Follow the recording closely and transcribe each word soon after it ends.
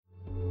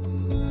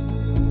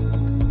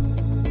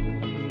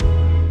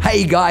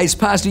Hey guys,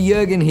 Pastor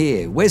Jurgen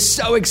here. We're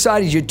so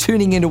excited you're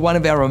tuning into one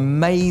of our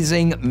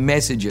amazing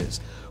messages.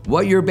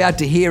 What you're about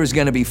to hear is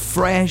going to be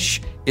fresh,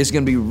 it's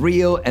going to be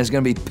real, and it's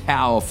going to be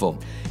powerful.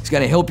 It's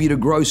going to help you to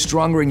grow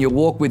stronger in your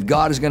walk with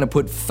God. It's going to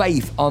put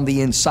faith on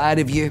the inside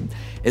of you.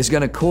 It's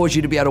going to cause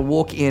you to be able to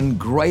walk in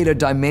greater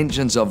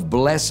dimensions of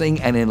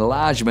blessing and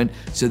enlargement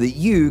so that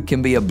you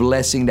can be a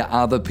blessing to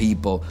other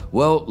people.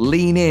 Well,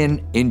 lean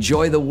in,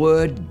 enjoy the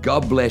word.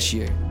 God bless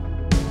you.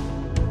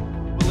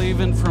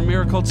 Believing for a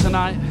miracle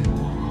tonight?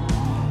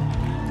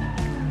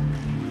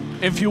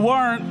 If you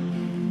weren't,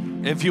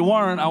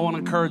 I want to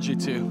encourage you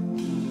to.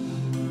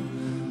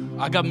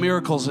 I got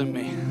miracles in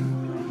me.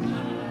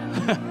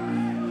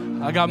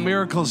 I got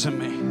miracles in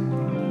me.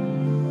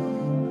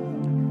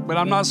 But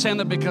I'm not saying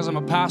that because I'm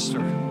a pastor.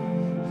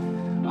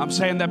 I'm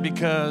saying that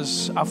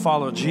because I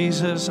follow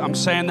Jesus. I'm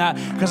saying that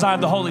because I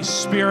have the Holy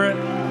Spirit.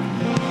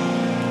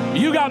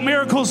 You got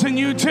miracles in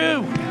you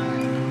too.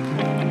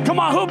 Come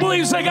on, who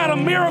believes they got a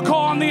miracle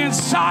on the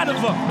inside of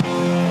them?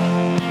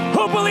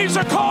 Who believes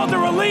they're called to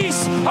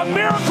release a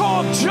miracle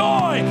of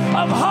joy,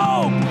 of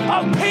hope,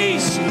 of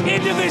peace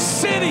into this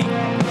city?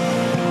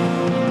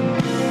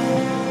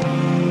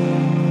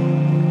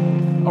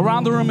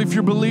 Around the room, if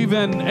you're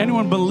believing,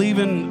 anyone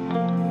believing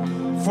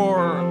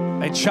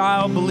for a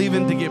child,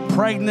 believing to get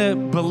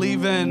pregnant,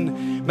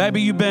 believing,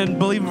 maybe you've been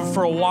believing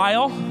for a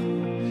while,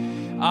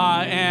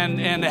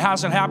 and it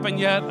hasn't happened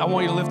yet, I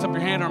want you to lift up your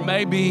hand. Or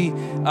maybe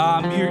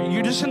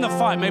you're just in the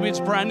fight. Maybe it's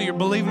brand new. You're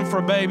believing for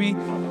a baby.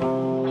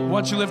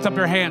 Why don't you lift up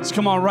your hands?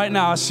 Come on, right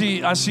now. I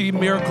see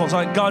miracles.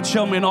 God,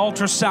 show me an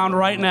ultrasound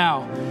right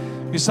now.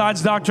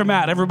 Besides Dr.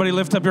 Matt, everybody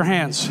lift up your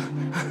hands.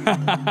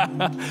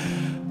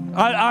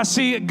 I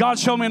see God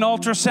show me an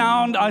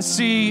ultrasound. I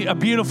see a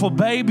beautiful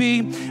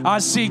baby. I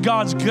see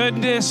God's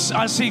goodness.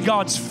 I see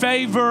God's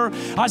favor.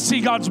 I see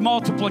God's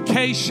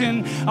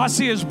multiplication. I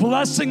see His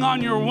blessing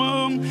on your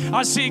womb.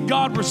 I see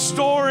God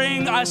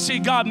restoring. I see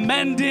God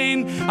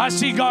mending. I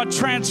see God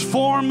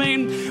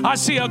transforming. I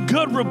see a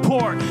good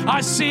report.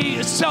 I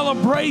see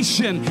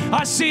celebration.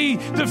 I see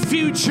the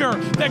future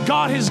that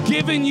God has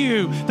given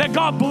you, that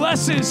God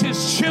blesses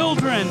His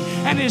children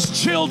and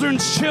His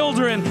children's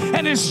children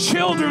and His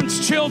children's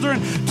children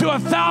to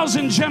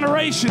 1,000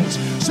 generations.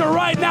 So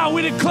right now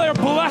we declare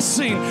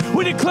blessing,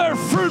 we declare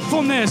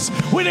fruitfulness,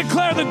 we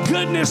declare the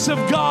goodness of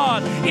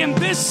God in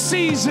this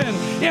season,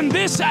 in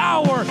this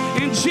hour,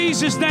 in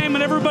Jesus' name.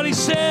 And everybody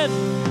said,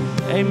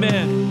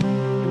 amen.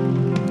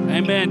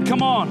 Amen.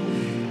 Come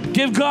on,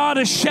 give God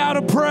a shout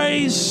of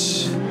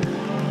praise.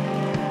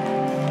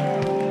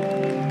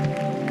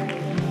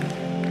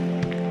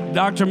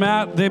 Dr.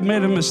 Matt, they've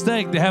made a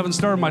mistake. They haven't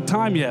started my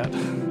time yet.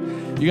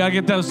 You got to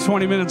get those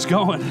 20 minutes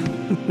going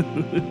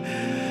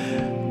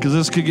because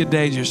this could get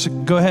dangerous. So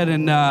go ahead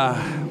and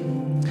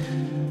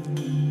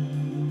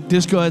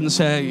just go ahead and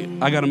say,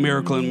 I got a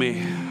miracle in me.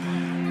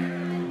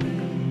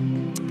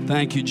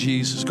 Thank you,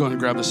 Jesus. Go ahead and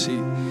grab a seat.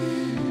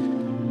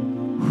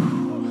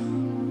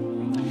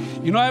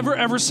 You know,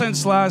 ever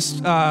since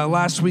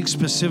last week,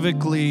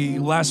 specifically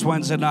last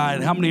Wednesday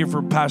night, how many of you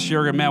for Pastor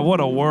Jurgen? Man, what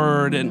a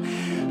word,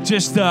 and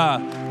just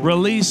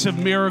release of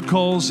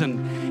miracles.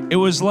 And it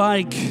was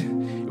like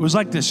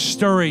this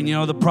stirring. You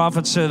know, the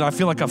prophet said, I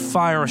feel like a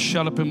fire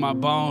shut up in my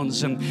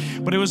bones.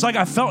 But it was like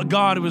I felt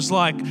God. It was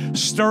like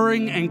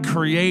stirring and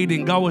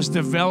creating. God was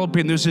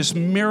developing. There's this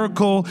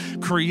miracle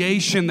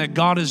creation that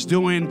God is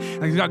doing.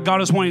 And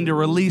God is wanting to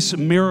release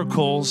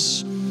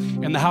miracles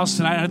in the house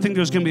tonight. And I think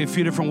there's going to be a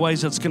few different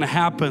ways that's going to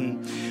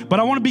happen. But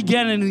I want to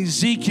begin in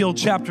Ezekiel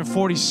chapter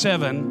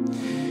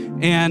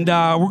 47. And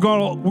we're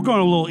going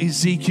a little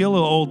Ezekiel, a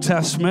little Old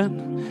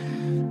Testament.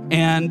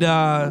 And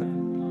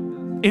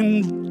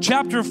in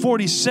chapter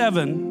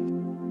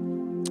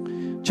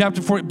 47,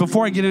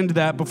 before I get into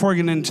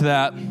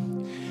that,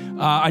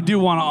 I do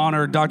want to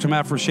honor Dr.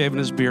 Matt for shaving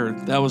his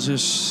beard. That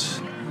was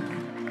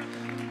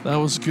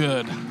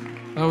good.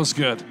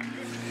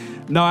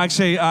 No,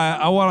 actually,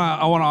 I want to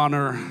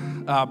honor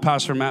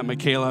Pastor Matt and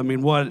Michaela. I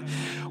mean, what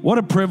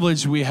a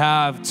privilege we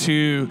have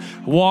to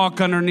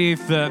walk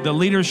underneath the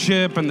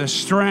leadership and the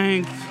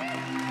strength,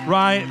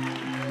 right?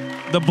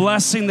 The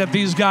blessing that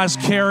these guys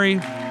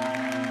carry.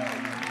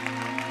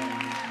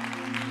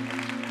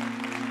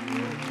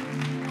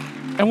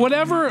 And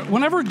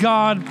whenever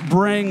God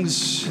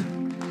brings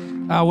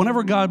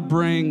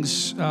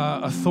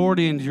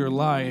authority into your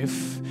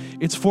life,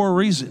 it's for a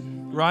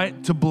reason,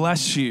 right? To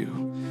bless you.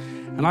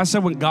 And I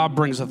said when God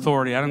brings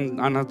authority, I'm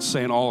not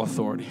saying all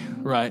authority,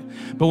 right?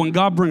 But when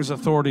God brings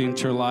authority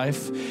into your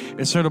life,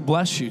 it's there to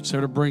bless you. It's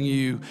there to bring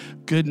you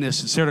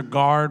goodness. It's there to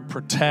guard,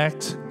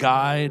 protect,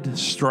 guide,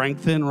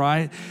 strengthen,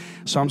 right?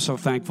 So I'm so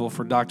thankful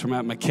for Dr. Matt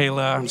and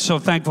Michaela. I'm so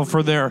thankful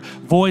for their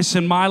voice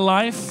in my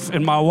life,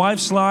 in my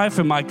wife's life,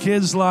 in my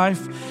kids'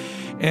 life.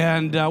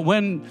 And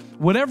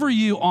whenever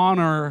you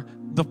honor,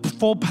 the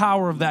full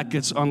power of that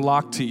gets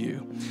unlocked to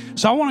you.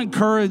 So I want to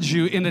encourage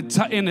you in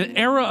an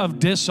era of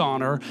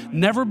dishonor,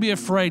 never be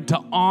afraid to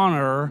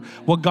honor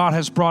what God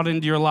has brought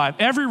into your life.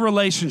 Every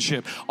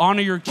relationship,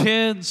 honor your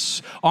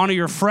kids, honor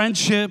your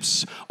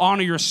friendships,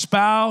 honor your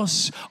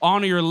spouse,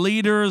 honor your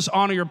leaders,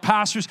 honor your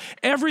pastors.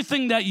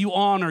 Everything that you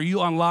honor,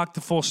 you unlock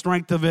the full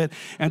strength of it.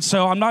 And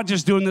so I'm not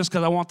just doing this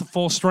because I want the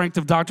full strength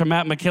of Dr.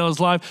 Matt Michaela's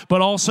life,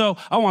 but also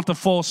I want the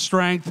full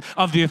strength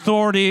of the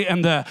authority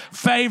and the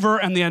favor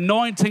and the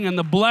anointing and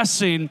the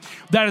blessing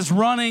that is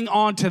running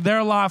onto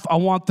their life. I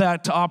want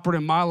that to operate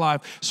in my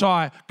life. So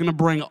I'm going to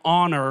bring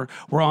honor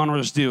where honor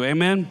is due.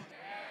 Amen?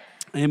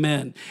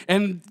 Amen.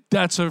 And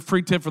that's a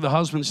free tip for the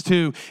husbands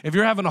too. If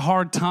you're having a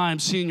hard time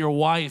seeing your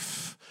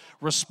wife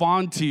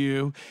respond to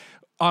you,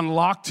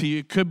 unlock to you,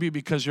 it could be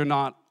because you're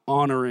not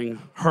honoring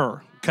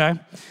her, okay?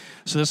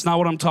 So that's not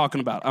what I'm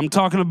talking about. I'm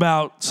talking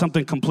about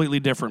something completely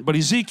different. But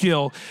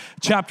Ezekiel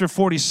chapter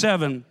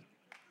 47,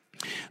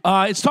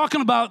 it's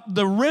talking about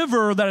the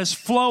river that is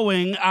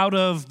flowing out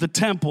of the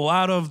temple,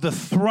 out of the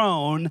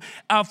throne,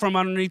 out from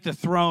underneath the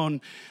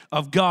throne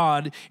of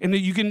God. And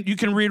you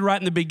can read right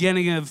in the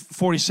beginning of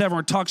 47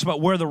 where it talks about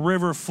where the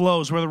river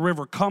flows, where the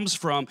river comes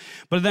from.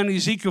 But then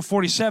Ezekiel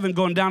 47,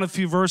 going down a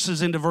few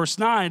verses into verse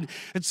 9,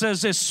 it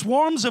says this: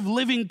 swarms of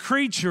living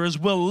creatures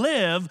will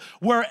live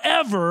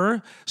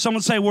wherever,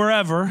 someone say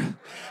wherever,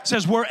 it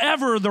says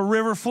wherever the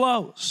river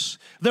flows.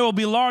 There will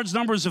be large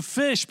numbers of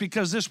fish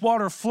because this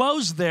water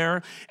flows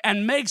there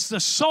and makes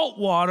the salt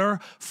water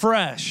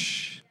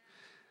fresh.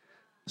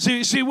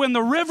 See, when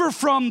the river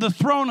from the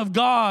throne of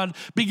God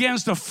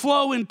begins to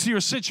flow into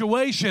your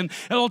situation,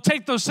 it'll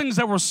take those things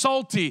that were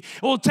salty.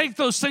 It will take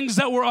those things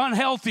that were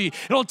unhealthy.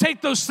 It'll take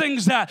those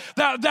things that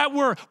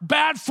were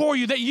bad for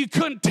you, that you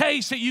couldn't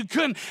taste, that you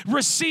couldn't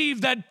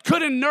receive, that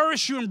couldn't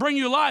nourish you and bring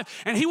you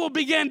life. And he will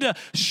begin to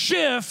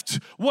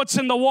shift what's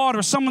in the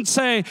water. Someone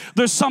say,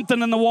 there's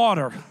something in the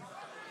water.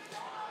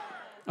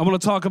 I want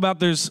to talk about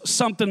there's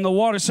something in the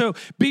water. So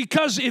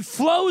because it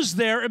flows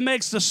there, it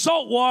makes the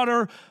salt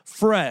water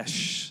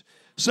fresh.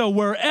 So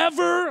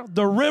wherever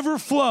the river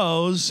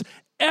flows,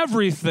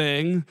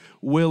 everything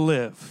will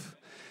live.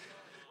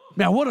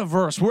 Now, what a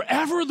verse.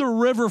 Wherever the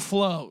river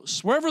flows,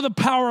 wherever the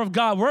power of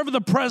God, wherever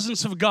the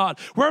presence of God,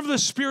 wherever the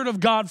Spirit of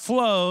God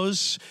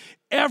flows,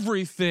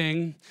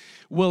 everything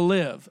will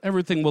live.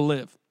 Everything will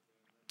live.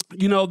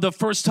 You know, the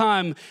first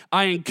time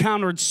I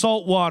encountered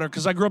salt water,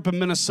 because I grew up in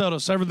Minnesota,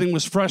 so everything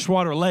was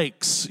freshwater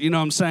lakes, you know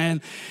what I'm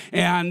saying?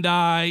 And,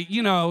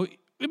 you know,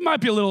 it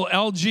might be a little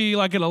algae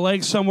like in a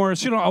lake somewhere,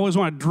 so you don't always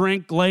want to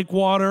drink lake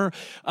water,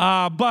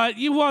 but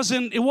it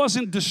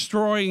wasn't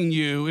destroying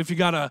you if you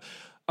got a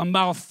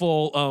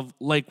mouthful of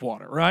lake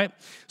water, right?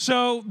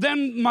 So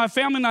then my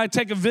family and I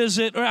take a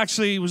visit, or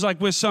actually it was like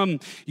with some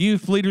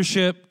youth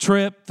leadership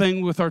trip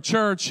thing with our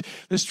church,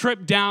 this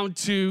trip down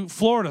to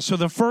Florida. So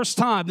the first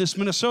time this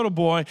Minnesota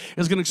boy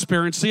is going to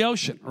experience the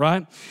ocean,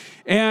 right?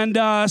 And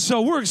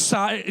so we're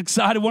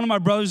excited. One of my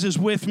brothers is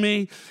with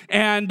me,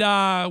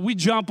 and we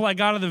jump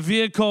like out of the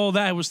vehicle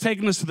that was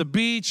taking us to the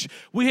beach.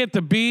 We hit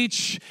the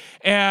beach,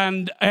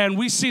 and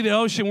we see the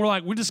ocean. We're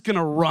like, we're just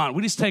gonna run.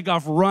 We just take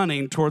off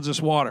running towards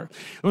this water.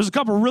 There was a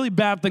couple of really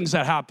bad things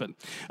that happened.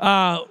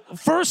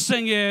 First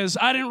thing is,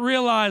 I didn't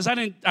realize I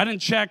didn't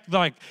check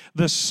like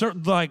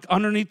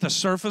underneath the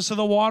surface of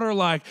the water,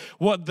 like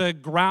what the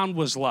ground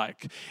was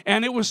like,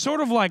 and it was sort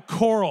of like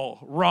coral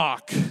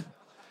rock.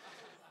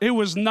 It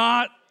was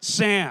not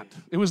sand.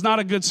 It was not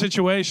a good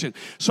situation.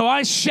 So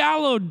I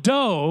shallow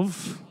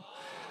dove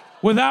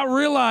without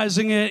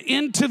realizing it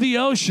into the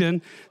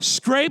ocean,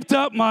 scraped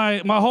up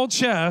my whole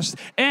chest,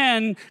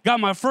 and got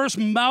my first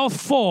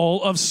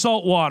mouthful of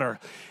salt water.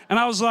 And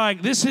I was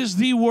like, this is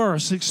the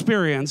worst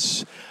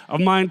experience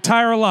of my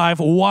entire life.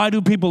 Why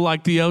do people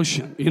like the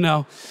ocean, you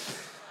know?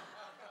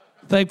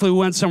 Thankfully, we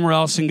went somewhere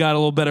else and got a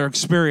little better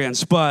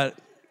experience, but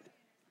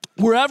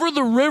wherever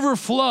the river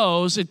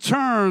flows, it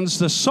turns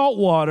the salt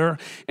water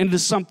into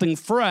something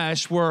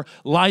fresh where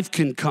life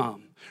can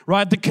come,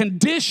 right? The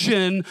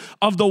condition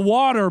of the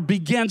water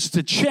begins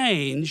to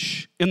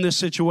change in this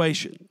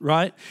situation,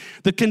 right?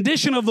 The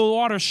condition of the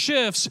water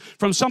shifts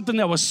from something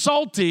that was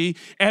salty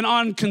and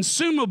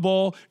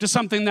unconsumable to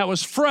something that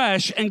was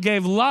fresh and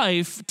gave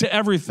life to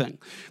everything.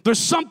 There's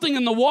something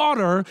in the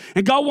water,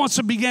 and God wants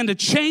to begin to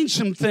change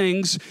some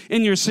things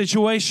in your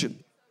situation.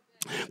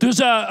 There's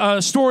a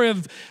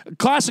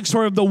classic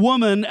story of the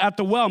woman at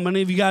the well.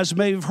 Many of you guys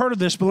may have heard of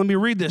this, but let me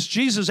read this.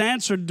 Jesus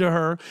answered to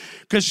her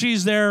because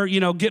she's there, you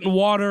know, getting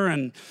water,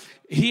 and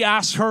he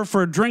asks her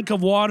for a drink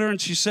of water,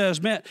 and she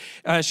says, man,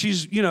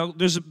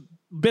 there's a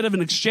bit of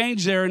an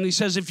exchange there, and he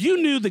says, if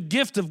you knew the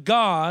gift of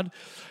God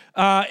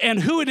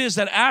and who it is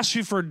that asks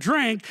you for a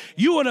drink,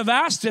 you would have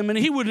asked him, and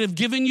he would have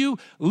given you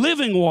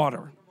living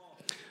water.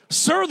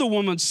 Sir, the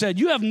woman said,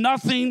 you have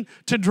nothing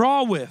to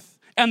draw with,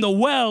 and the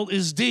well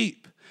is deep.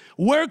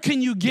 Where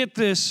can you get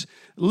this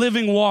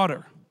living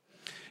water?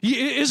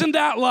 Isn't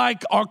that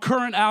like our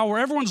current hour?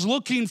 Everyone's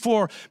looking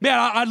for, man,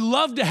 I'd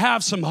love to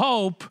have some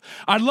hope.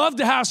 I'd love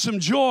to have some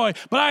joy,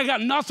 but I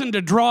got nothing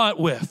to draw it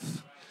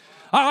with.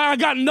 I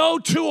got no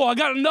tool. I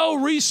got no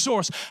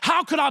resource.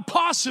 How could I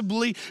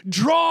possibly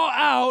draw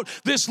out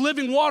this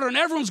living water? And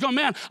everyone's going,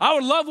 man, I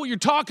would love what you're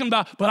talking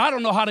about, but I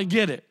don't know how to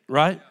get it,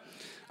 right?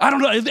 I don't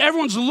know.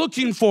 Everyone's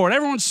looking for it.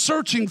 Everyone's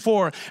searching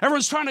for it.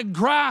 Everyone's trying to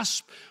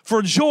grasp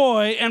for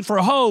joy and for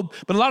hope,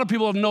 but a lot of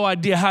people have no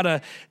idea how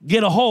to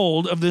get a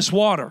hold of this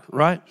water,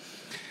 right?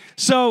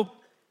 So,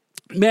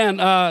 man,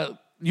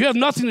 you have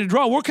nothing to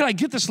draw. Where can I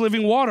get this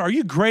living water? Are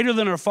you greater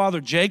than our father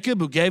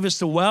Jacob, who gave us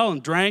the well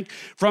and drank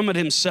from it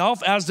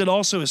himself, as did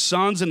also his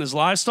sons and his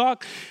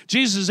livestock?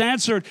 Jesus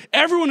answered,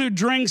 everyone who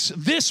drinks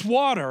this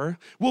water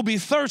will be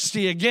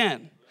thirsty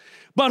again.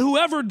 But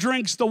whoever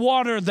drinks the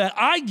water that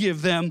I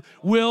give them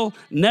will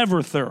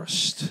never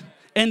thirst.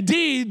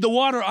 Indeed, the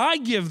water I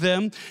give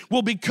them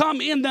will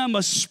become in them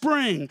a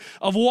spring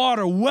of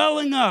water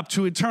welling up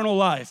to eternal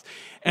life.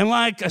 And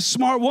like a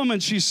smart woman,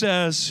 she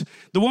says,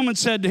 the woman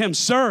said to him,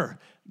 sir,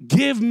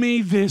 give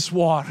me this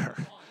water,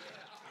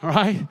 all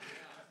right?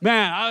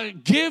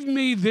 Man, give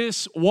me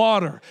this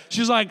water.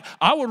 She's like,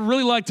 I would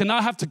really like to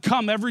not have to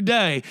come every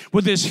day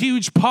with this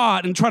huge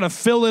pot and try to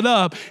fill it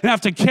up and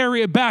have to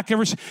carry it back.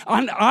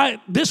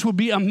 This would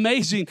be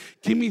amazing.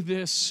 Give me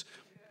this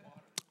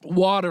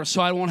water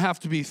so I won't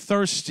have to be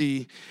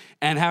thirsty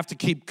and have to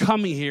keep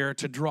coming here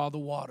to draw the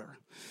water.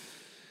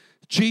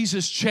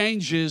 Jesus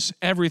changes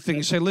everything.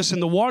 You say, listen,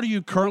 the water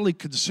you're currently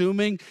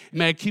consuming,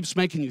 man, it keeps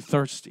making you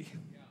thirsty.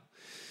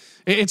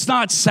 It's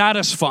not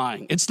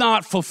satisfying. It's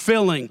not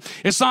fulfilling.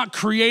 It's not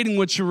creating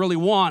what you really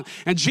want.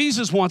 And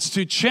Jesus wants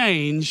to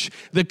change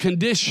the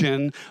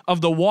condition of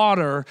the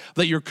water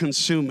that you're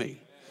consuming.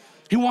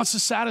 He wants to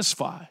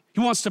satisfy. He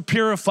wants to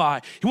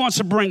purify. He wants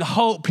to bring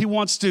hope. He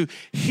wants to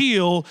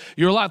heal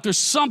your life. There's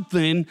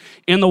something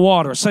in the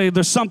water. Say,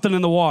 there's something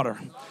in the water.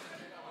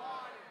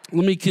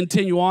 Let me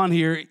continue on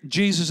here.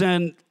 Jesus,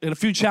 and in a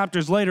few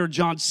chapters later,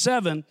 John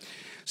 7,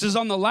 says,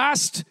 on the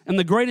last and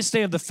the greatest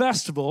day of the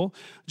festival,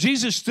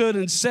 Jesus stood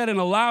and said in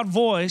a loud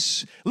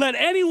voice, let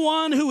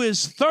anyone who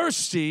is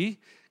thirsty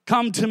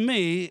come to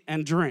me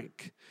and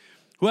drink.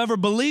 Whoever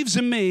believes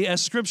in me,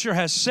 as scripture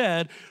has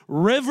said,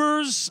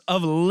 rivers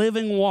of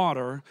living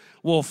water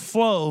will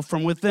flow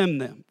from within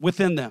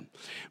them.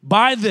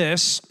 By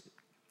this,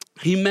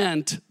 he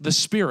meant the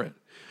Spirit,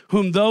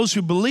 whom those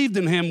who believed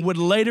in him would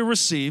later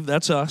receive.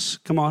 That's us,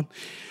 come on.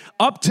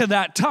 Up to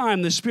that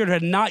time, the Spirit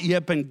had not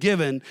yet been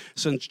given,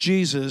 since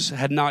Jesus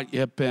had not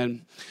yet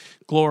been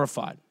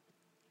glorified.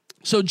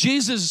 So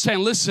Jesus is saying,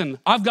 listen,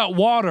 I've got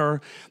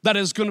water that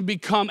is going to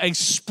become a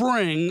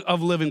spring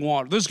of living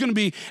water. There's going to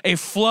be a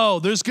flow.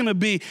 There's going to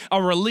be a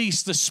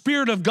release. The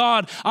Spirit of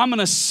God, I'm going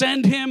to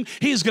send him.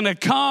 He's going to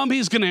come.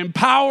 He's going to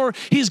empower.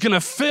 He's going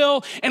to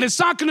fill. And it's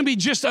not going to be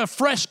just a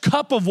fresh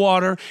cup of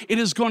water. It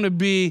is going to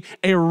be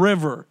a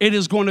river. It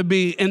is going to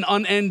be an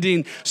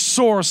unending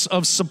source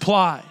of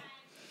supply.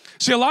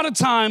 See, a lot of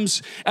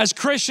times as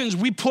Christians,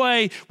 we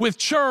play with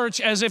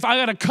church as if I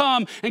got to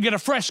come and get a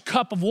fresh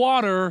cup of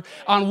water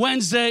on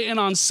Wednesday and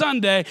on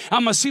Sunday.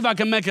 I'm going to see if I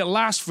can make it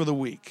last for the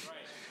week.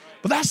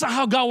 But that's not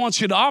how God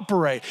wants you to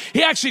operate.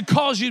 He actually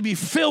calls you to be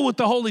filled with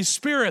the Holy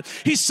Spirit.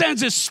 He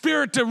sends his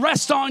Spirit to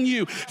rest on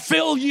you,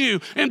 fill you,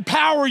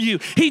 empower you.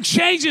 He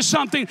changes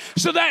something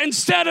so that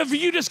instead of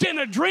you just getting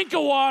a drink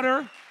of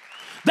water,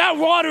 that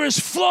water is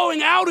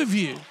flowing out of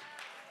you.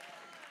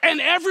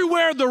 And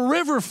everywhere the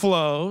river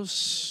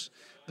flows,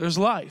 there's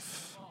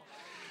life.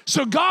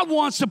 So God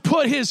wants to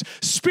put his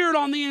Spirit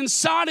on the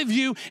inside of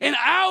you, and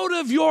out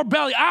of your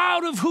belly,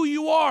 out of who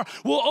you are,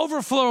 will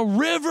overflow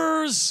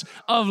rivers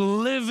of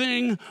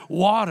living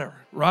water,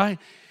 right?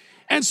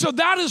 And so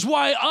that is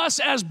why us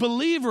as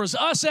believers,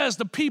 us as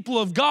the people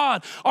of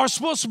God, are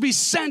supposed to be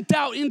sent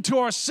out into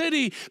our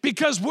city,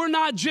 because we're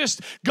not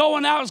just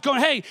going out going,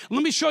 hey,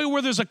 let me show you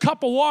where there's a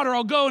cup of water.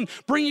 I'll go and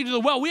bring you to the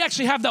well. We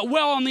actually have that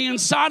well on the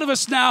inside of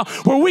us now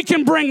where we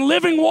can bring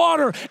living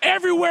water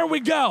everywhere we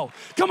go.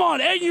 Come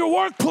on, in your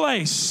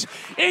workplace,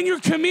 in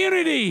your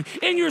community,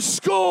 in your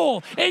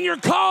school, in your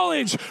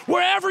college,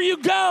 wherever you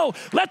go,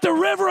 let the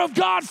river of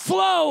God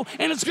flow,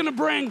 and it's going to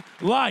bring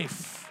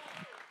life.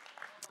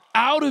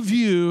 Out of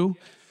you,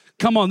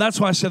 come on, that's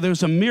why I said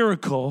there's a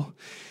miracle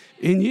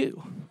in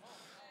you.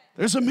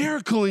 There's a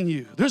miracle in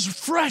you. There's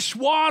fresh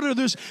water.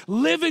 There's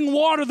living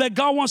water that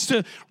God wants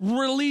to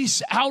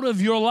release out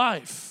of your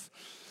life.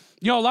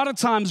 You know, a lot of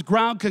times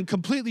ground can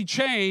completely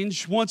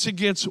change once it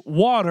gets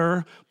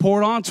water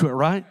poured onto it,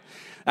 right?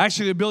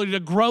 Actually, the ability to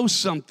grow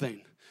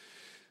something.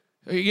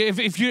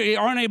 If you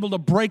aren't able to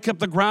break up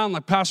the ground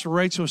like Pastor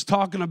Rachel was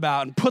talking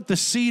about and put the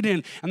seed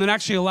in and then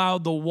actually allow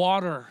the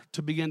water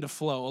to begin to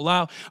flow,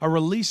 allow a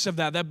release of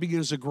that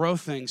begins to grow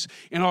things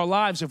in our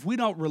lives. If we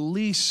don't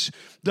release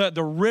the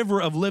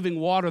river of living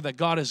water that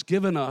God has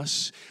given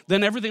us,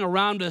 then everything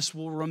around us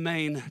will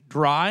remain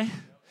dry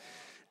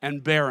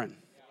and barren.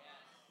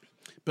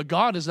 But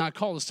God has not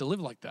called us to live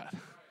like that,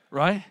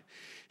 right?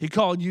 He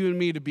called you and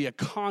me to be a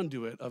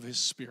conduit of his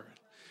Spirit,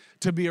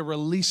 to be a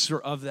releaser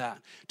of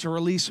that, to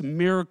release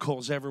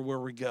miracles everywhere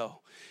we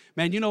go.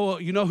 Man, you know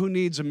who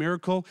needs a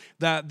miracle?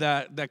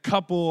 That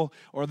couple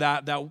or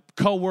that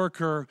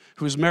coworker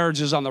whose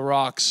marriage is on the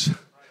rocks.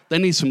 They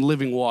need some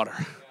living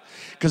water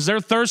because they're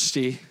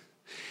thirsty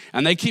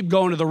and they keep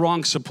going to the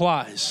wrong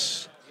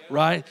supplies,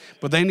 right?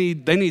 But they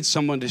need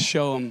someone to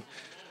show them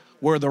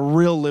where the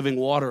real living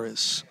water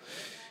is.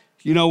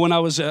 You know, when I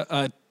was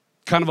a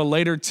kind of a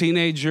later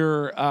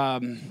teenager,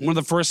 one of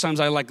the first times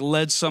I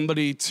led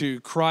somebody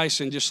to Christ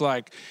and just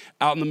out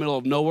in the middle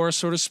of nowhere,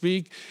 so to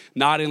speak,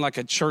 not in a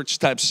church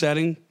type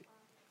setting,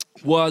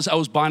 was I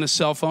was buying a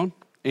cell phone.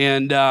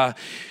 And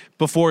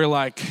before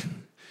you're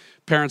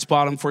parents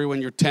bought them for you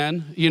when you're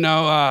 10, you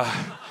know,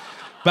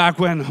 back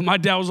when my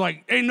dad was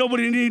like, ain't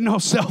nobody need no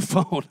cell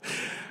phone.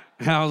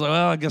 And I was like,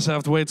 well, I guess I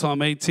have to wait till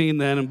I'm 18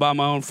 then and buy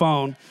my own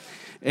phone.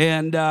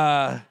 And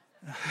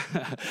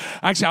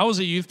actually, I was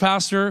a youth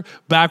pastor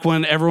back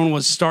when everyone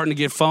was starting to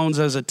get phones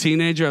as a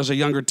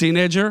younger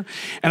teenager.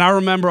 And I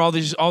remember all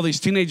these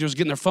teenagers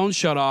getting their phones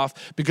shut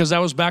off because that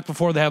was back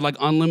before they had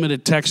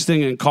unlimited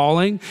texting and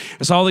calling.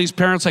 And so all these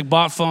parents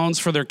bought phones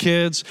for their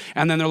kids.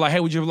 And then they're like, hey,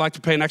 would you like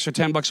to pay an extra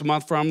 $10 a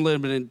month for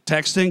unlimited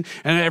texting?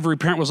 And every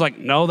parent was like,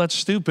 no, that's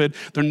stupid.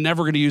 They're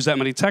never going to use that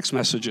many text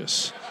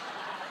messages.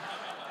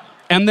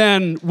 And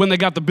then when they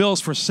got the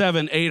bills for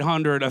 $700,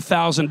 $800,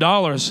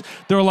 $1,000,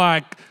 they're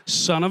like,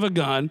 son of a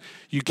gun,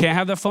 you can't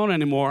have that phone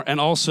anymore. And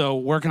also,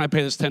 where can I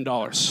pay this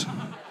 $10?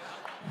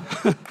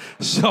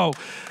 So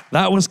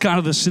that was kind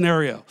of the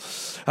scenario.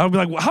 I would be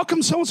like, well, how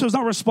come so-and-so's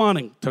not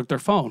responding? Took their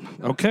phone.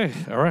 Okay,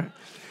 all right.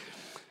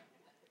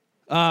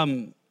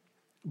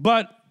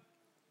 But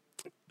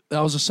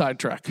that was a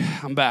sidetrack.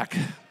 I'm back.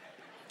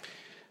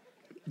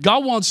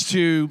 God wants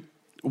to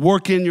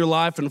work in your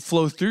life and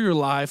flow through your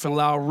life and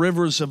allow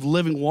rivers of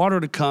living water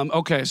to come.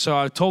 Okay, so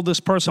I told this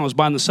person I was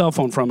buying the cell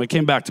phone from. It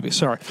came back to me,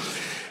 sorry.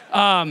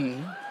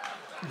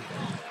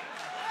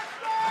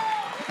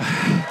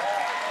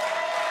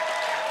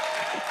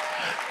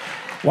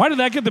 Why did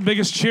that get the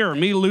biggest cheer?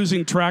 Me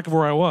losing track of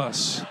where I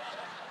was.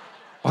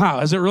 Wow,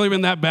 has it really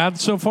been that bad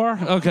so far?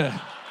 Okay.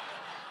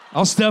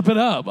 I'll step it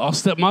up.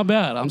 My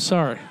bad. I'm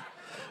sorry.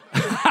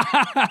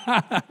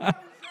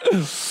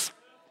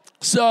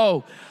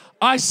 So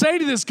I say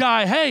to this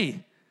guy,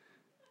 hey,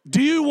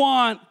 do you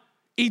want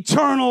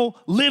eternal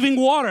living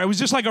water? It was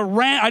just like a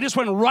rant. I just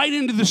went right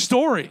into the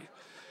story.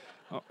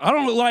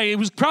 It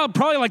was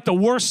probably the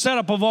worst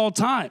setup of all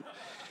time.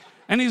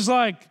 And he's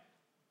like,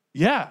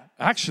 yeah,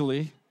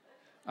 actually,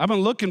 I've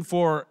been looking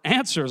for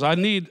answers. I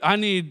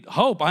need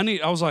hope. I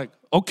was like,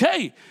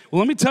 okay, well,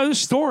 let me tell you a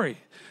story.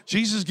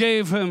 Jesus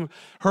gave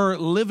her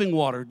living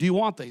water. Do you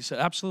want that? He said,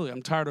 absolutely.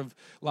 I'm tired of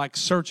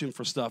searching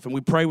for stuff. And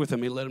we pray with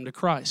him. He led him to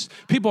Christ.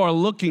 People are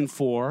looking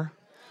for,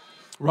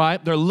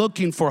 right? They're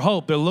looking for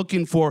hope. They're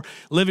looking for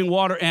living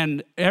water.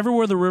 And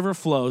everywhere the river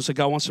flows that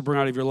God wants to bring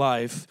out of your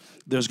life,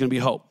 there's going to be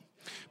hope.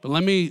 But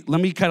let me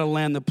kind of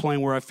land the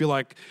plane where I feel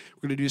like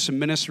we're going to do some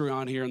ministry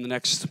on here in the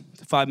next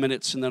 5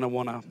 minutes, and then I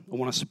want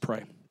us to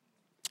pray.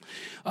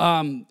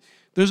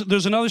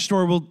 There's another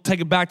story. We'll take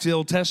it back to the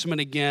Old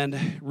Testament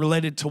again,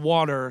 related to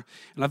water,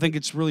 and I think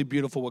it's really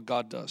beautiful what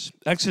God does.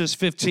 Exodus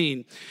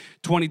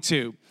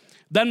 15:22.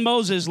 Then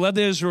Moses led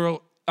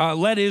Israel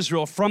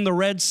from the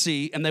Red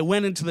Sea, and they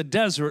went into the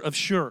desert of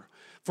Shur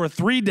for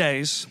 3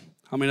 days.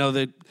 How many know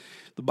that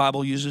the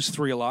Bible uses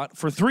 3 a lot?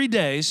 For 3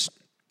 days,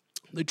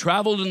 they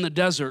traveled in the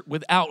desert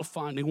without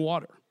finding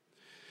water.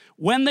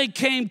 When they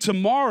came to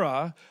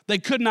Marah, they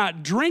could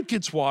not drink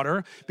its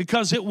water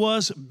because it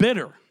was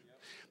bitter.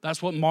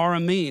 That's what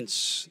Marah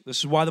means. This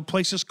is why the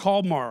place is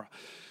called Marah.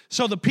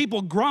 So the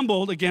people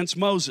grumbled against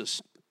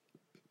Moses.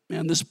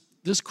 Man,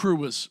 this crew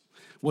was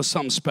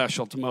something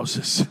special to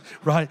Moses,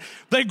 right?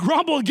 They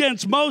grumbled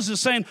against Moses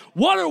saying,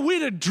 what are we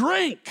to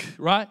drink,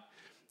 right?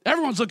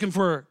 Everyone's looking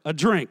for a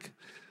drink.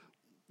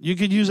 You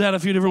could use that a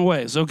few different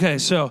ways. Okay,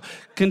 so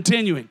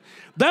continuing.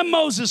 Then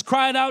Moses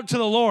cried out to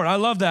the Lord. I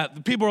love that.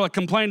 The people were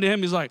complaining to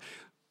him. He's like,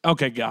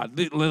 okay, God,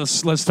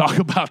 let's talk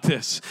about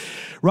this,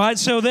 right?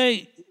 So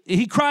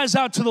he cries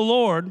out to the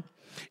Lord,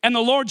 and the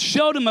Lord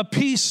showed him a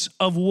piece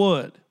of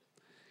wood.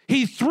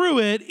 He threw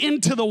it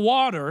into the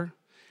water,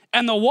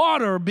 and the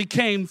water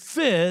became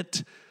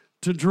fit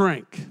to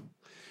drink.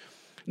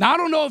 Now, I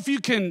don't know if you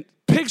can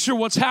picture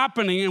what's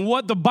happening and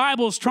what the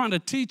Bible is trying to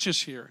teach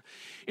us here.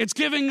 It's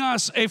giving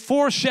us a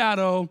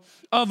foreshadow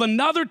of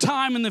another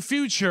time in the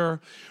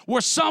future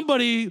where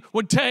somebody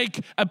would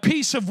take a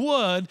piece of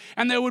wood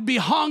and they would be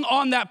hung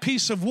on that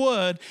piece of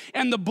wood,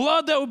 and the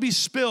blood that would be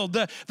spilled,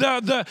 the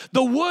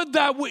wood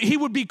that he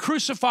would be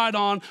crucified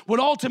on would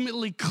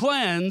ultimately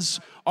cleanse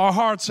our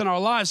hearts and our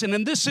lives. And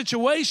in this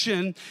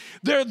situation,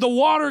 the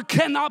water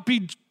cannot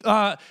be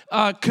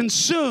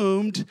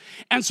consumed,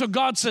 and so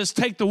God says,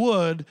 take the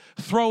wood,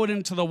 throw it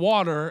into the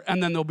water,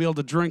 and then they'll be able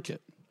to drink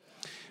it.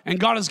 And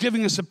God is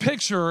giving us a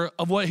picture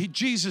of what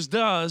Jesus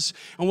does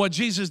and what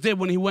Jesus did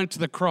when he went to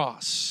the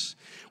cross.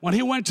 When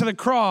he went to the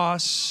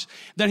cross,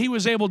 then he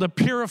was able to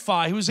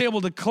purify, he was able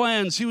to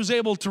cleanse, he was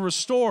able to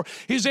restore,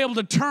 he was able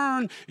to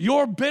turn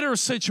your bitter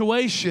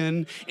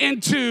situation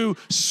into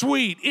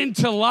sweet,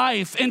 into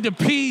life, into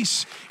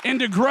peace,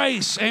 into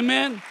grace.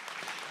 Amen?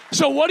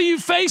 So what are you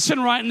facing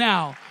right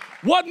now?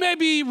 What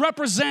maybe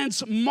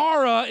represents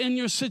Marah in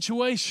your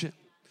situation?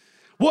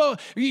 Well,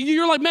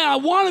 you're like, man, I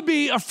want to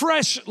be a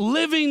fresh,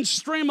 living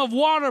stream of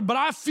water, but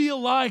I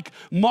feel like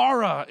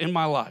Mara in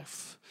my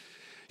life.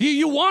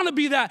 You want to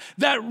be that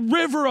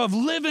river of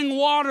living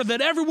water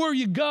that everywhere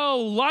you go,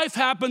 life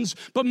happens,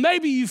 but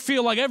maybe you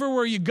feel like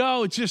everywhere you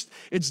go,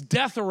 it's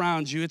death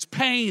around you. It's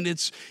pain.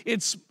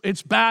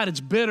 It's bad.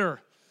 It's bitter.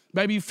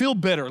 Maybe you feel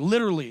bitter,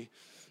 literally,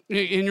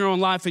 in your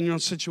own life, in your own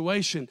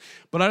situation.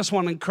 But I just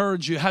want to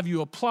encourage you, have you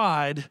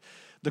applied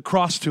the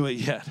cross to it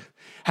yet?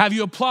 Have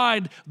you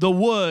applied the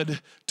wood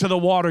to the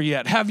water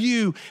yet? Have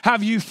you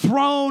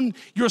thrown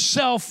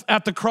yourself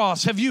at the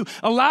cross? Have you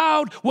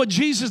allowed what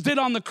Jesus did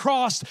on the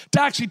cross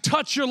to actually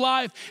touch your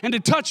life and to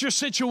touch your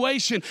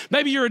situation?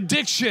 Maybe your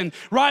addiction,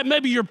 right?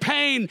 Maybe your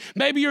pain,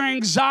 maybe your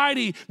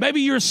anxiety,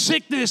 maybe your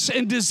sickness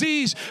and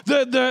disease.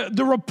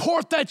 The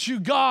report that you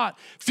got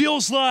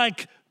feels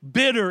like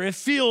bitter. It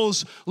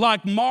feels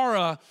like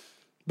Mara,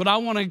 but I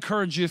want to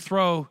encourage you to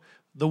throw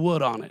the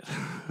wood on it,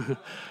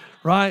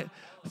 right?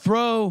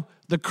 Throw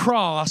the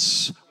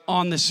cross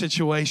on this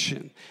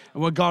situation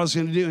and what God is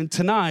going to do. And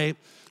tonight,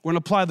 we're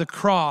going to apply the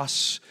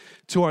cross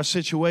to our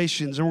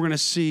situations, and we're going to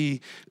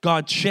see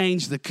God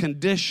change the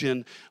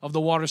condition of the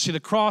water. See, the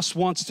cross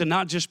wants to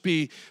not just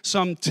be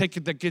some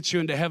ticket that gets you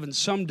into heaven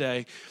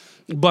someday,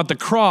 but the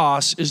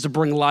cross is to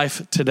bring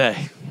life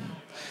today,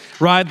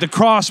 right? The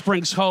cross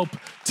brings hope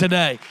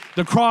today.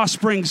 The cross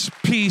brings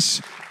peace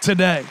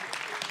today.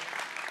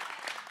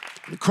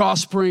 The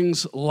cross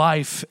brings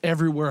life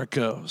everywhere it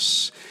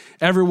goes.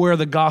 Everywhere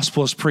the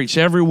gospel is preached,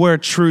 everywhere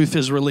truth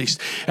is released,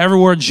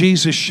 everywhere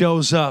Jesus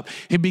shows up,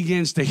 he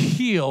begins to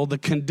heal the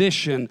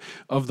condition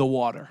of the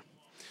water.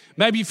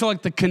 Maybe you feel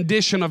like the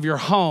condition of your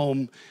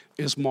home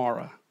is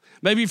Mara.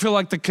 Maybe you feel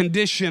like the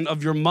condition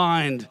of your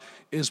mind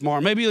is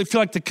Mara. Maybe you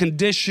feel like the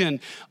condition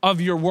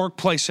of your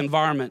workplace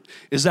environment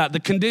is that.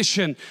 The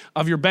condition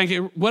of your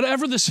bank,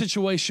 whatever the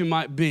situation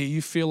might be,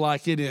 you feel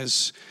like it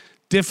is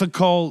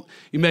difficult.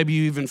 Maybe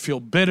you even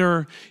feel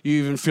bitter.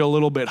 You even feel a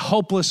little bit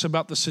hopeless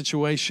about the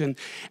situation.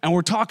 And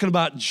we're talking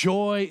about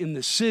joy in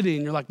the city.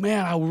 And you're like,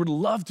 man, I would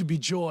love to be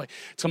joy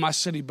to my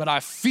city, but I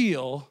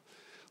feel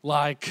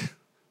like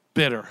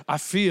bitter. I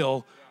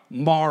feel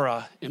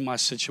Mara in my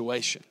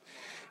situation.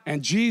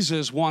 And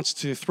Jesus wants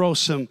to throw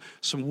some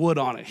wood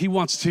on it. He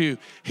wants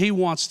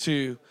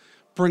to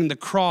bring the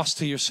cross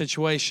to your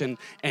situation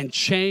and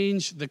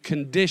change the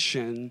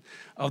condition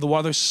of the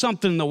water. There's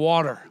something in the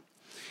water.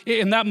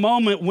 In that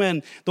moment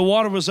when the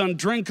water was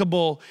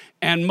undrinkable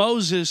and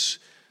Moses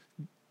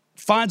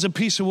finds a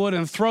piece of wood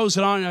and throws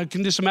it on, I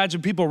can just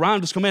imagine people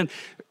around us go, man,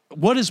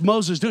 what is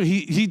Moses doing?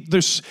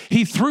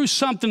 He threw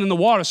something in the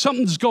water.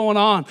 Something's going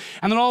on.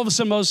 And then all of a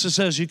sudden Moses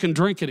says, you can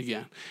drink it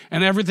again.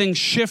 And everything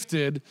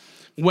shifted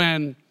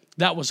when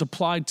that was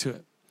applied to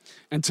it.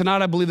 And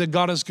tonight I believe that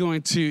God is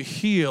going to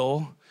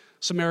heal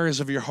some areas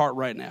of your heart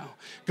right now.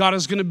 God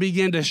is going to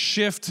begin to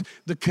shift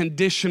the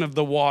condition of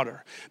the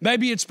water.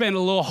 Maybe it's been a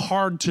little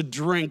hard to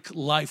drink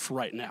life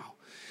right now.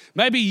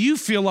 Maybe you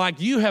feel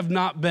like you have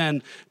not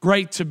been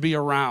great to be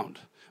around.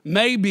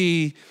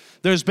 Maybe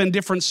there's been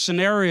different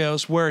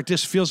scenarios where it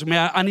just feels,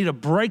 man, I need a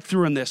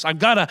breakthrough in this. I've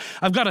got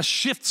to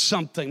shift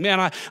something. Man,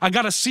 I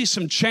got to see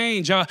some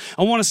change. I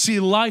want to see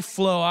life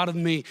flow out of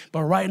me.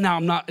 But right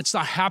now, it's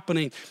not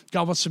happening.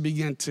 God wants to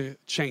begin to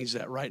change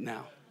that right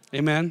now.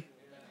 Amen?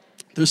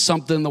 There's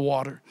something in the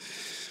water.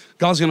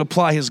 God's going to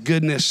apply his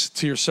goodness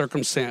to your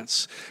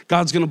circumstance.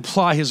 God's going to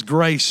apply his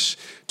grace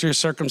to your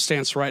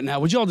circumstance right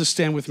now. Would you all just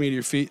stand with me to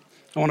your feet?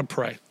 I want to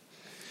pray.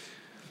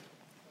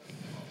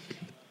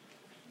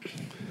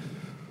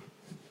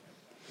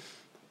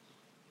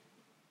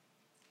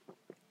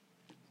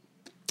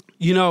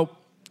 You know,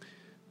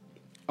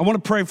 I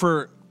want to pray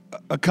for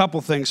a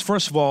couple things.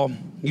 First of all,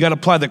 you got to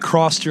apply the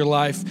cross to your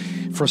life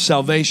for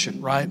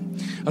salvation, right?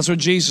 That's what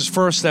Jesus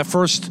that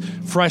first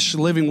fresh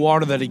living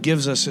water that he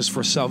gives us is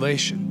for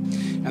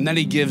salvation. And then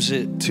he gives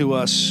it to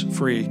us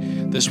free,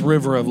 this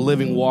river of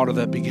living water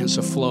that begins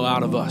to flow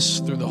out of us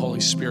through the Holy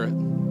Spirit.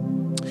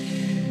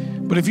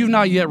 But if you've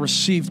not yet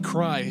received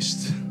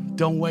Christ,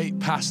 don't wait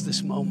past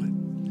this moment.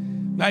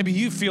 Maybe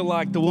you feel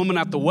like the woman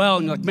at the well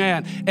and you're like,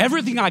 man,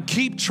 everything I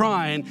keep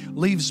trying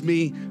leaves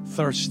me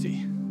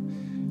thirsty.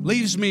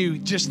 Leaves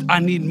me I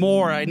need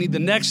more. I need the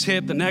next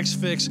hit, the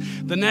next fix,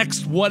 the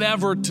next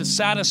whatever to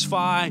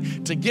satisfy,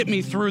 to get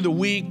me through the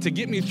week, to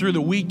get me through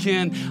the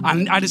weekend.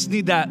 I just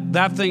need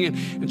that thing.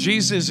 And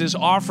Jesus is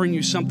offering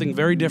you something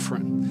very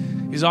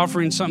different. He's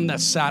offering something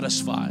that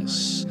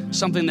satisfies,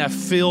 something that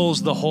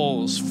fills the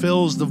holes,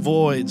 fills the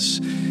voids,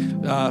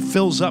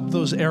 fills up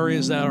those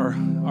areas that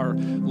are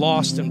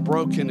lost and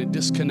broken and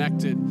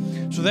disconnected.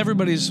 So with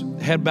everybody's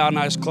head bowed and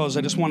eyes closed,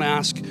 I just want to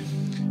ask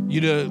you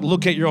to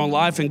look at your own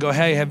life and go,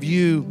 hey, have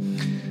you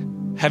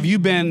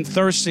been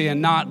thirsty and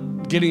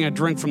not getting a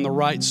drink from the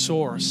right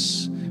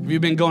source? Have you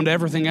been going to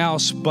everything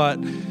else but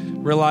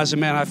realizing,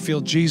 man, I feel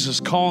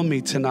Jesus calling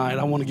me tonight.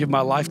 I want to give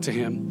my life to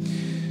him.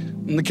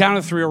 On the count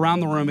of 3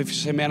 around the room, if you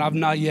say, man, I've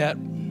not yet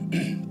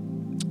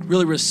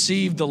really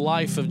received the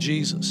life of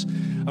Jesus.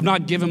 I've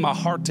not given my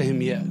heart to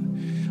him yet.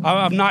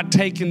 I've not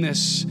taken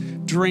this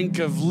drink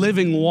of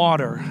living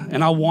water,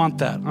 and I want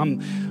that.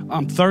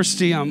 I'm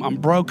thirsty. I'm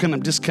broken.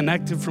 I'm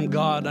disconnected from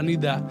God. I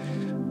need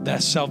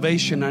that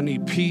salvation. I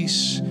need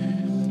peace.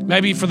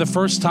 Maybe for the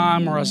first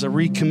time or as a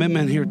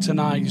recommitment here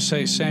tonight, you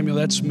say, Samuel,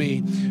 that's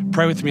me.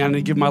 Pray with me. I need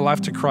to give my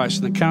life to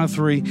Christ. On the count of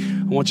 3,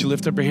 I want you to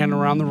lift up your hand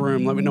around the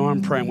room. Let me know who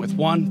I'm praying with.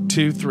 1,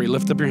 2, 3.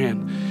 Lift up your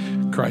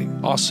hand. Great.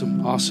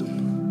 Awesome.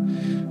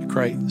 Awesome.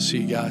 Great. See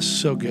you guys.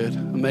 So good.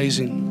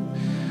 Amazing.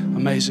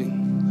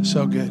 Amazing.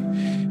 So good.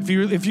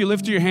 If you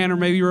lift your hand, or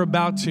maybe you're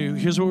about to,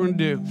 here's what we're going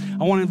to do.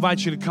 I want to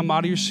invite you to come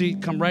out of your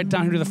seat. Come right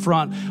down here to the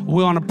front.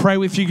 We want to pray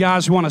with you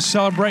guys. We want to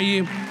celebrate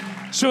you.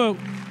 So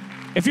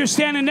if you're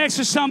standing next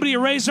to somebody,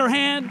 raise their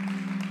hand.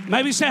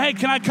 Maybe say, hey,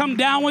 can I come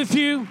down with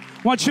you?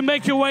 Once you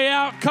make your way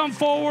out, come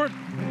forward.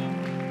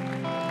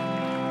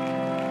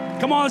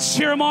 Come on, let's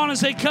cheer them on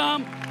as they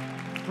come.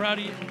 Proud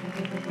of you.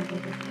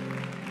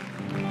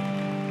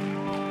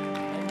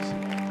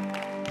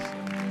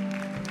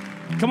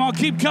 Come on,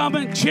 keep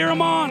coming. Cheer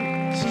them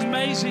on. This is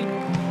amazing.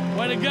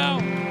 Way to go.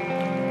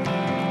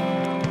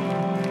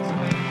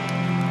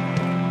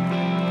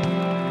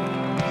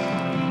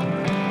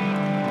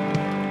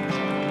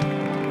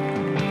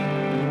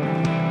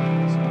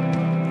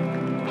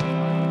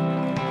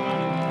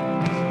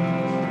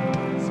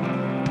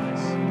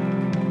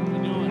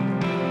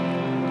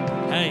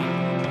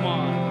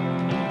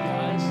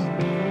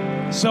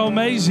 So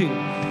amazing.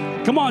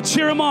 Come on,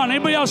 cheer them on.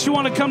 Anybody else you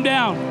want to come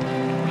down?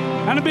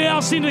 Anybody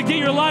else need to get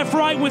your life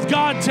right with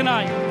God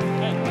tonight?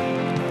 Hey.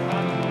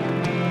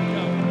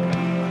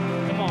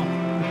 Come on.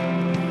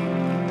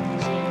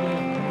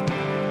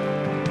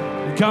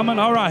 You coming?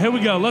 All right, here we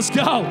go. Let's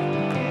go.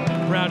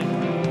 Proud of you.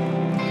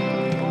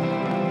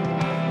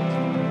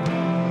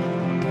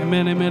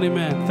 Amen, amen,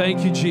 amen.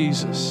 Thank you,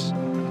 Jesus.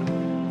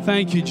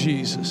 Thank you,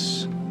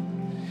 Jesus.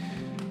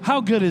 How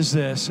good is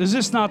this? Is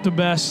this not the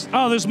best?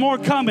 Oh, there's more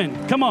coming.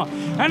 Come on.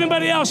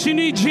 Anybody else, you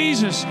need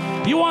Jesus.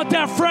 You want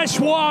that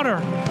fresh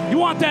water. You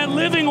want that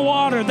living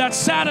water that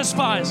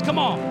satisfies. Come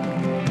on.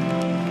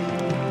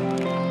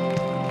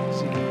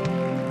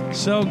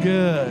 So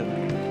good.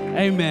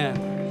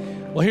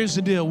 Amen. Well, here's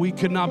the deal. We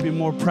could not be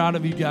more proud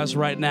of you guys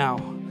right now.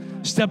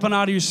 Stepping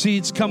out of your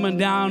seats, coming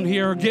down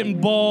here,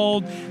 getting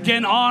bold,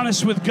 getting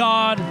honest with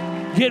God,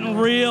 getting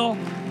real.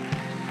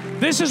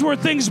 This is where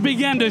things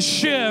begin to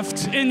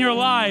shift in your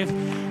life.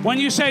 When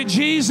you say,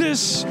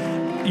 Jesus,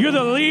 you're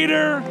the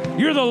leader.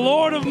 You're the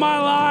Lord of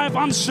my life.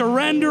 I'm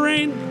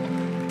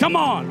surrendering. Come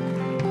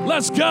on.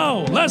 Let's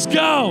go. Let's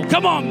go.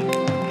 Come on.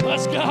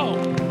 Let's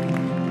go.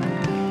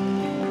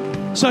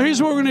 So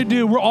here's what we're going to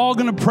do. We're all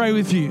going to pray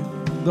with you,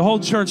 the whole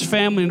church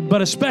family,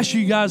 but especially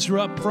you guys who are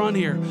up front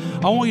here.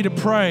 I want you to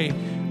pray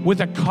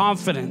with a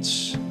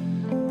confidence.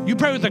 You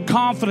pray with a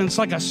confidence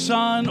like a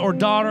son or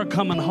daughter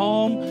coming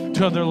home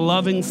to their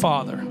loving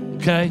father,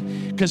 okay?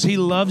 Because he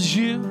loves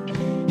you.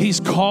 He's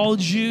called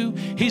you.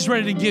 He's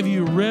ready to give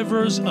you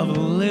rivers of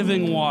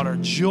living water,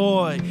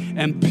 joy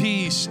and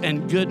peace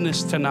and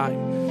goodness tonight.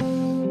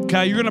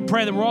 Okay, you're going to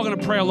pray that. We're all going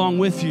to pray along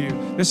with you.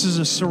 This is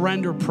a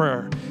surrender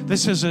prayer.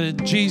 This is a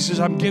Jesus,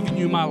 I'm giving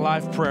you my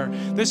life prayer.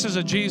 This is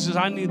a Jesus,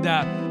 I need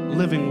that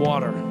living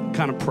water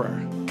kind of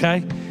prayer,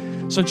 okay?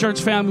 So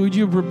church family, would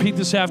you repeat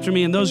this after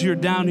me? And those of you who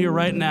are down here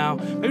right now,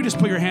 maybe just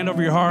put your hand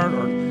over your heart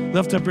or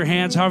lift up your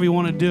hands, however you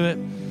want to do it.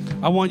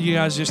 I want you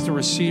guys just to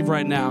receive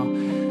right now.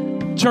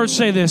 Church,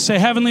 say this. Say,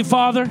 Heavenly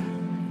Father,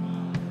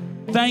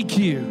 thank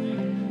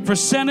you for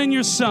sending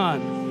your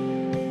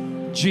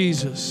son,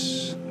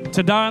 Jesus,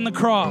 to die on the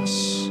cross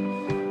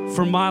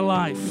for my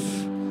life,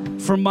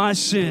 for my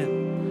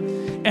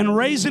sin, and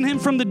raising him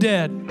from the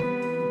dead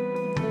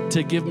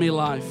to give me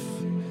life.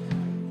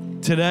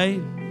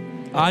 Today,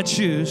 I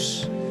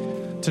choose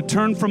to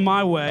turn from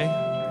my way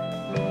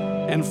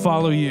and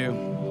follow you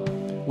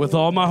with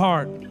all my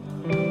heart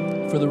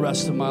for the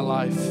rest of my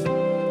life.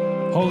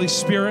 Holy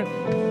Spirit,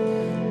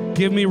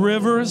 give me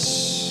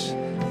rivers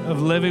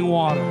of living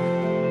water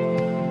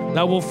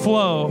that will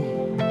flow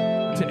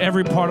to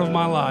every part of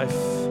my life.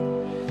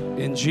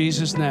 In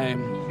Jesus'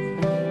 name,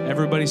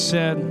 everybody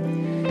said,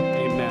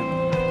 amen.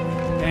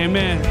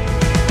 Amen.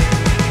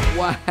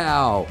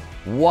 Wow.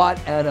 What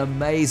an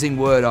amazing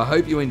word. I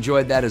hope you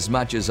enjoyed that as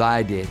much as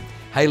I did.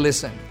 Hey,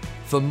 listen,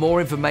 for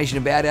more information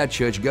about our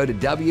church, go to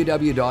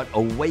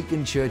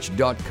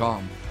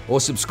www.awakenchurch.com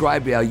or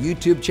subscribe to our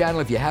YouTube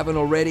channel if you haven't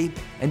already,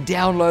 and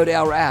download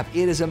our app.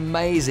 It is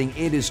amazing.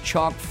 It is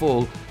chock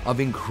full of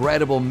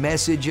incredible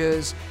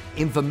messages,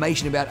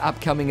 information about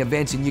upcoming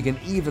events, and you can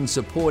even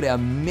support our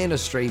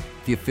ministry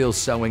if you feel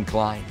so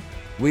inclined.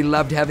 We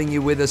loved having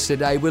you with us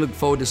today. We look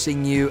forward to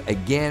seeing you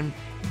again.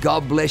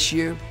 God bless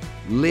you.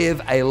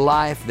 Live a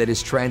life that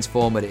is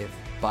transformative.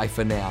 Bye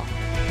for now.